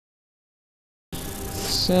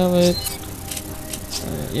Sell it.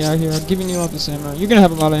 Alright, yeah, here, I'm giving you all this ammo. You're gonna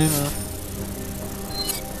have a lot of ammo.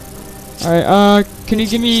 Alright, can you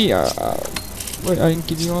give me, wait, I can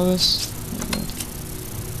give you all this?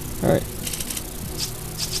 Alright.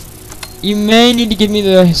 You may need to give me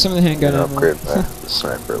some of the handgun ammo. Upgrade the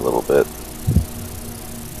sniper a little bit.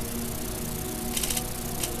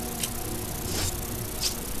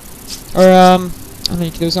 Or, I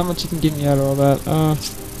mean, there's how much you can give me out of all that.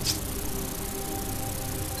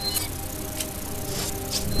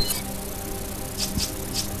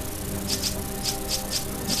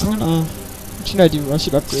 What should I do? I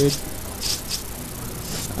should upgrade.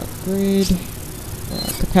 Upgrade.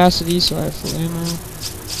 Capacity, so I have full ammo.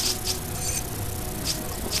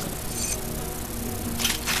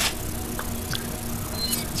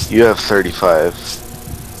 You have 35.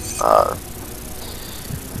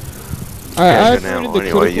 I ammo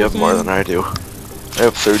anyway, you have more than I do. I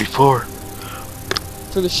have 34.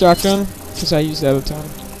 For the shotgun, because I use that a ton.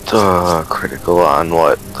 Critical on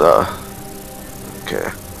what?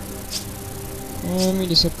 Okay. Let me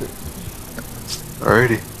just upgrade.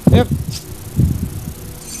 Alrighty. Yep.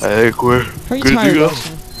 I think we're good to go.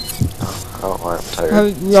 Oh, I'm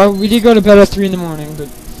tired. We did go to bed at 3 in the morning, but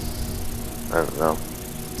I don't know.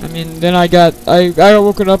 I mean, then I got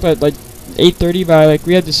woken up at like 8:30 by like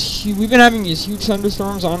we've been having these huge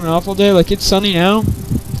thunderstorms on and off all day. Like it's sunny now,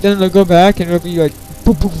 then they'll go back and it'll be like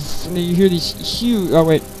poof poof, and then you hear these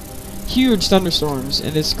huge thunderstorms,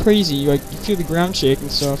 and it's crazy. Like you feel the ground shake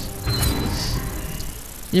and stuff.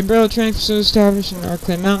 The umbrella training facility established in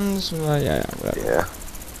Arclay Mountains. Well, yeah, whatever. Yeah.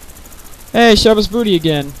 Hey, Shabba's booty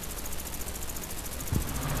again.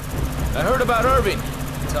 I heard about Irving.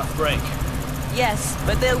 Tough break. Yes,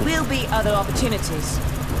 but there will be other opportunities.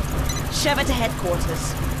 Sheva to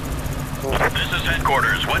headquarters. This is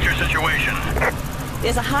headquarters. What's your situation?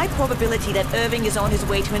 There's a high probability that Irving is on his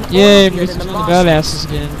way to an Yeah, oil field we're in the the marshes. badasses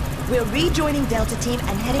again. We're rejoining Delta Team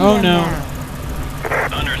and heading Oh, there no. now.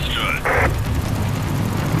 Understood.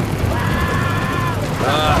 We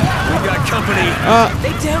got company.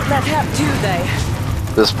 They don't let up, do they?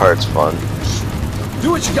 This part's fun. Do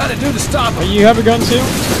what you gotta do to stop them. You have a gun too?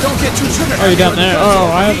 Don't get too triggered. Oh, you're down there. Oh,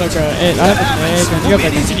 I have like a gun. You have like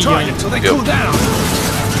a easy mini target gun. till they cool down.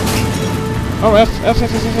 Oh, F. Got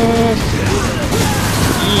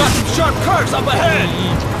some sharp curves up ahead.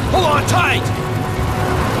 Hold on tight.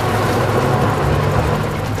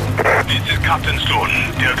 This is Captain Stone,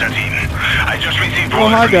 Delta Team. I just received Oh,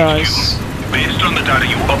 orders hi from guys. HQ. Based on the data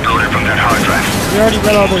you uploaded from that hard drive, We already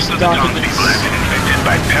read all those most of the documents. townspeople have been infected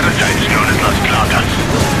by parasites known as Las Plagas.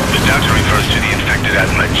 The data refers to the infected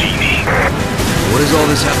as Magini. What does all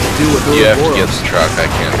this have to do with You have to get Ouroboros? the truck,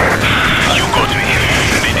 I can't. You got me.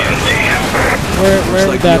 They didn't say. Where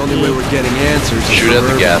Looks would like that the only be? way we're getting answers is Shoot at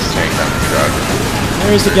the from gas tank on the truck.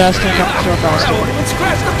 Where is the gas tank on the truck also? Let's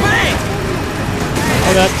scratch the paint.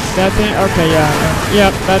 Oh, that thing? Okay, yeah.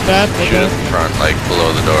 Yep, that. Shoot at the front, like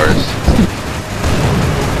below the doors.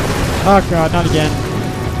 Oh god, not again.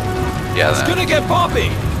 Yeah, It's that. gonna get bumpy.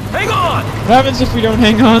 Hang on. What happens if we don't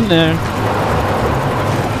hang on there?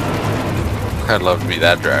 I'd love to be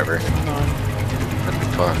that driver. Hang on. That'd be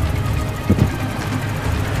fun.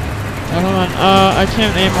 Hold on. I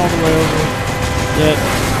can't aim all the way over yet.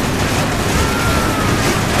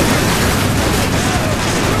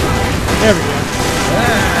 There we go.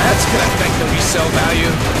 That's gonna affect the resale value.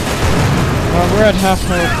 We're at half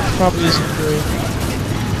health, which probably isn't great.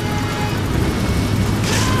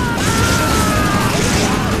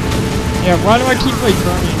 Yeah, why do I keep like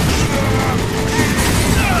burning?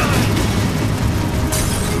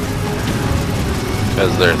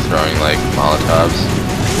 Because they're throwing like Molotovs.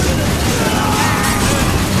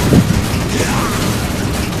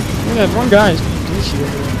 Look at that one guy is being douchey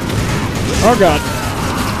over there. Oh god.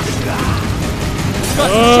 Got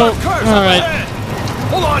some Oh, sharp curves up alright. ahead.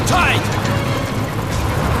 Hold on tight.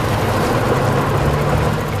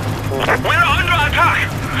 We're under attack.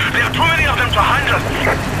 There are too many of them to handle.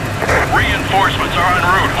 Reinforcements are en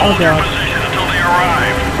route. Hold your God. position until they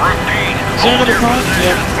arrive. Repeat. Is there Hold another your car?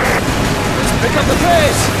 position. Yep. Let's pick up the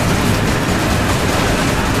pace.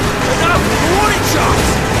 Look out for the warning shots.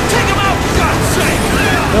 Take them out, for God's sake.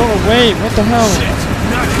 No, wait, what the hell? Shit,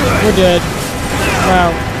 not good. We're dead.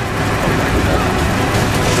 Wow.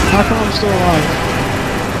 How come I'm still alive?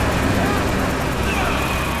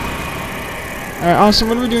 Alright, awesome,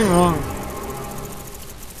 what are we doing wrong?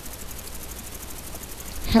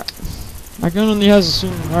 My gun only has a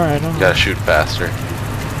certain... Alright, I don't know. Gotta shoot faster.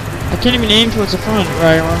 I can't even aim towards the front,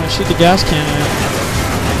 right? I want to shoot the gas can at it.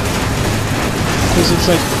 Because it's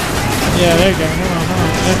like... Yeah, there you go. Hold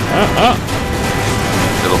on.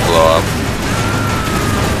 It'll blow up.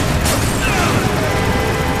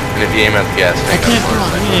 If you aim at the gas tank, can't do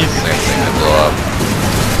it. it's the same thing that blow up.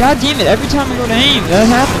 God damn it, every time I go to aim, that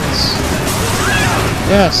happens.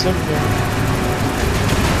 Yes, there we go.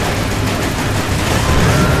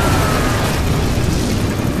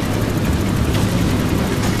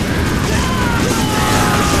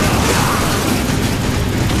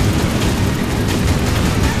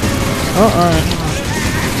 Oh, alright.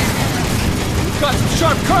 Got some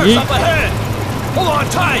sharp curves up ahead! Hold on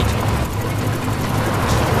tight!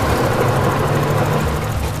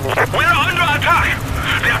 We're under attack!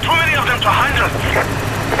 There are too many of them to handle.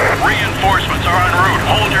 Reinforcements are en route.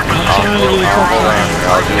 Hold your position.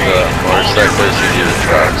 I'll do the motorcycles, you do the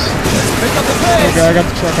trucks. Pick up the pace! Okay, I got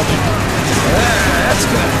the truck up here. That's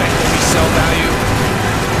gonna affect the resale value.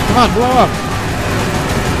 Come on, blow up!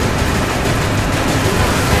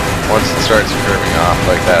 Once it starts curving off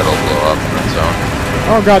like that, it'll blow up on its own.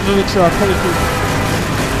 Oh god, another truck, holy poop.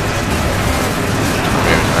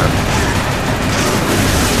 Maybe not.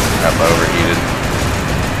 Got overheated.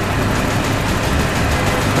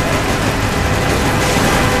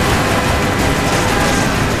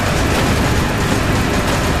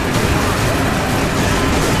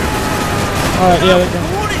 Alright, yeah, there you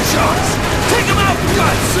go. Warning shots! Take them out, for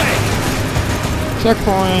God's sake!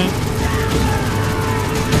 Checkpoint.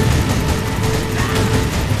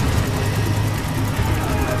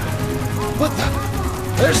 What the?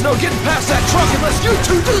 There's no getting past that truck unless you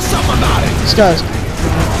two do something about it! This guy's.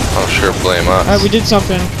 I'll sure blame us. Alright, we did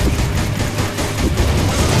something.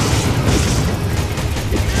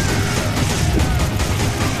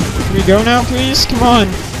 Can we go now, please? Come on.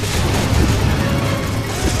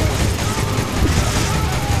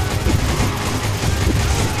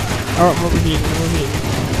 Oh, I'm overheating, I'm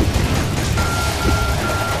overheating.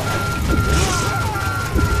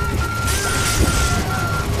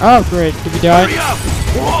 Oh, great. Did we die? Hurry up!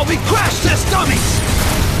 We'll all be crash test dummies!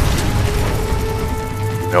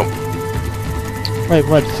 Nope. Wait,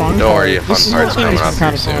 what? Fun? Don't worry, fun This part's whole thing coming is up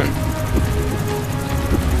kind here of soon. fun.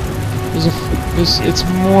 It's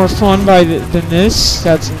more fun than this?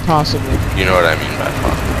 That's impossible. You know what I mean by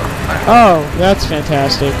fun. Oh, that's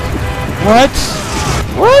fantastic. What?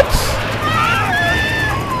 What?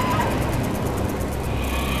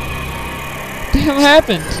 What the hell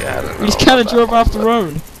happened? Yeah, I don't know We just kind of about drove that off one, the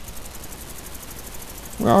road.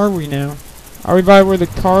 Where are we now? Are we by where the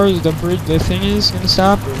cars, the bridge, the thing is gonna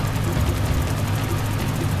stop? Or?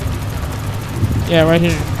 Yeah, right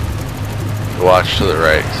here. but watch to the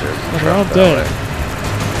right, because there's a They're truck all that dead. way.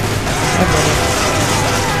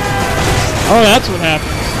 Oh, that's what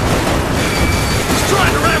happened. He's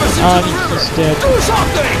trying to ram us into Oh, the river! he's dead. Do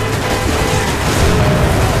something!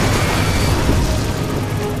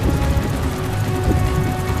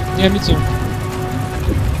 Yeah, me too.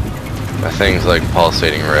 That thing's like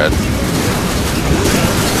pulsating red.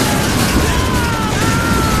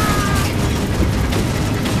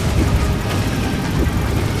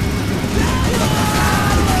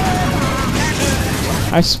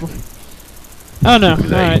 I swear. Oh no.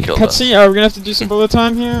 Alright. killed Cutscene? Are we gonna have to do some bullet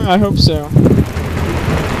time here? I hope so.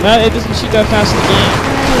 That, it doesn't shoot that fast in the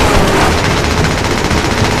game.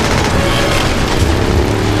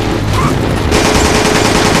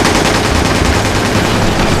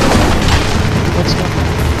 What's going on?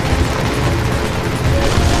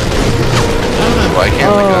 I don't know. Why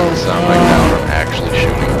can't the gun Oh, sound like that when I'm actually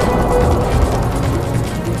shooting?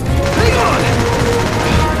 Hang on!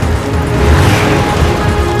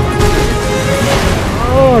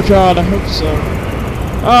 Oh god, I hope so.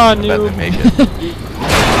 Oh, I bet noob. they make it.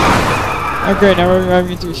 Oh great, now we're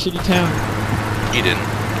driving into a shitty town. He didn't.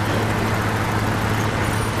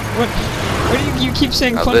 What do you keep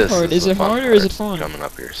saying Now fun this part? Is the it fun hard or is it part fun? coming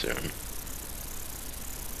up here soon.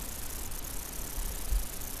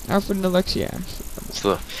 Alfred and Alexia. It's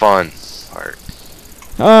the fun part.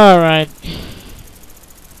 Alright.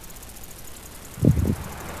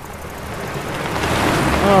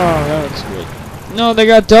 Oh, that looks great. No, they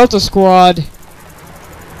got Delta Squad.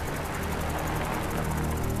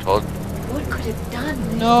 Told What could have done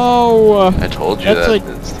this? No. I told you That's that like-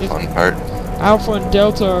 it's the fun part. Alpha and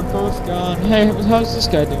Delta are both gone. Hey, how's this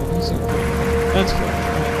guy doing? He's that's fine.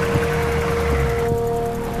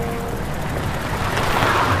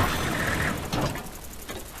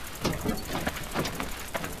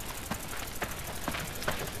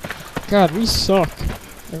 God, we suck.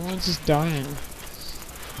 Everyone's just dying.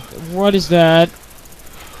 What is that?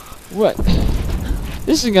 What?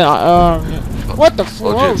 This is gonna. What the?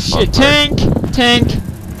 Told you Oh it's fun shit! part. Tank!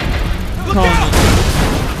 Call me.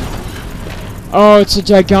 Oh, it's a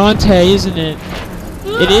Gigante, isn't it?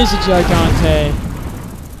 It is a Gigante.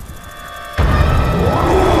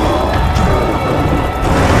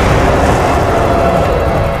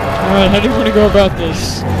 Alright, how do you want to go about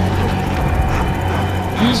this?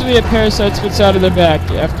 Usually a parasite spits out of their back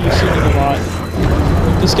after you're shooting a lot.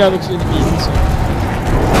 But this guy looks really mean, so...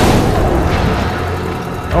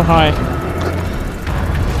 Oh, hi.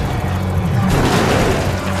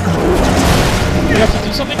 You have to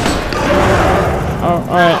do something? Oh,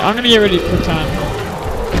 alright, I'm gonna get ready to quick time.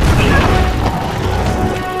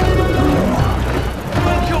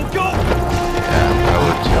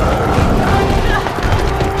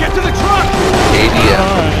 Get to the truck! ADM.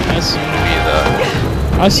 Alright, I see.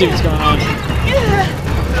 I see what's going on.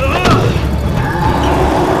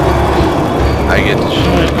 I get to shoot.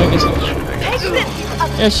 Alright, I guess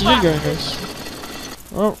yeah, she did go English.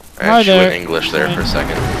 Oh, hi And she there. went English there for a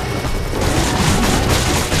second.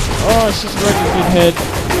 Oh, she's right in your good head.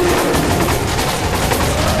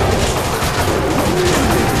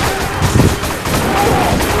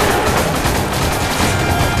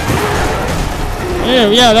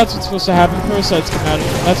 Yeah, that's what's supposed to happen. Parasites come out of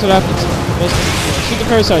it. That's what happens. Shoot the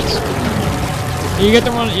parasites. You get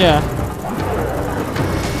the one, yeah.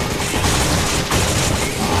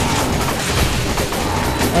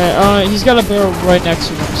 Alright, he's got a barrel right next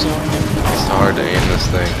to him, so... It's hard to aim this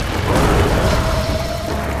thing.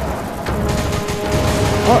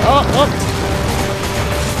 Oh!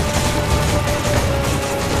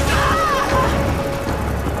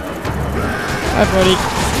 Hi, buddy.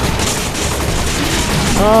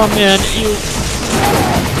 Oh, man, ew.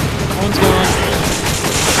 One's gone.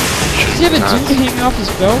 Does he have a dude hanging off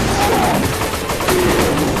his belt?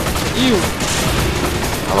 Ew.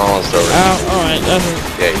 I'm almost over. Ow, alright, that hurt.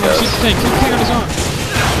 Yeah, he does. Shoot the thing, keep the thing on his arm.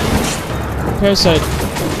 Parasite.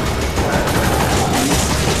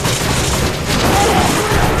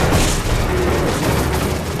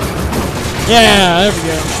 Yeah, there we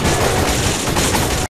go.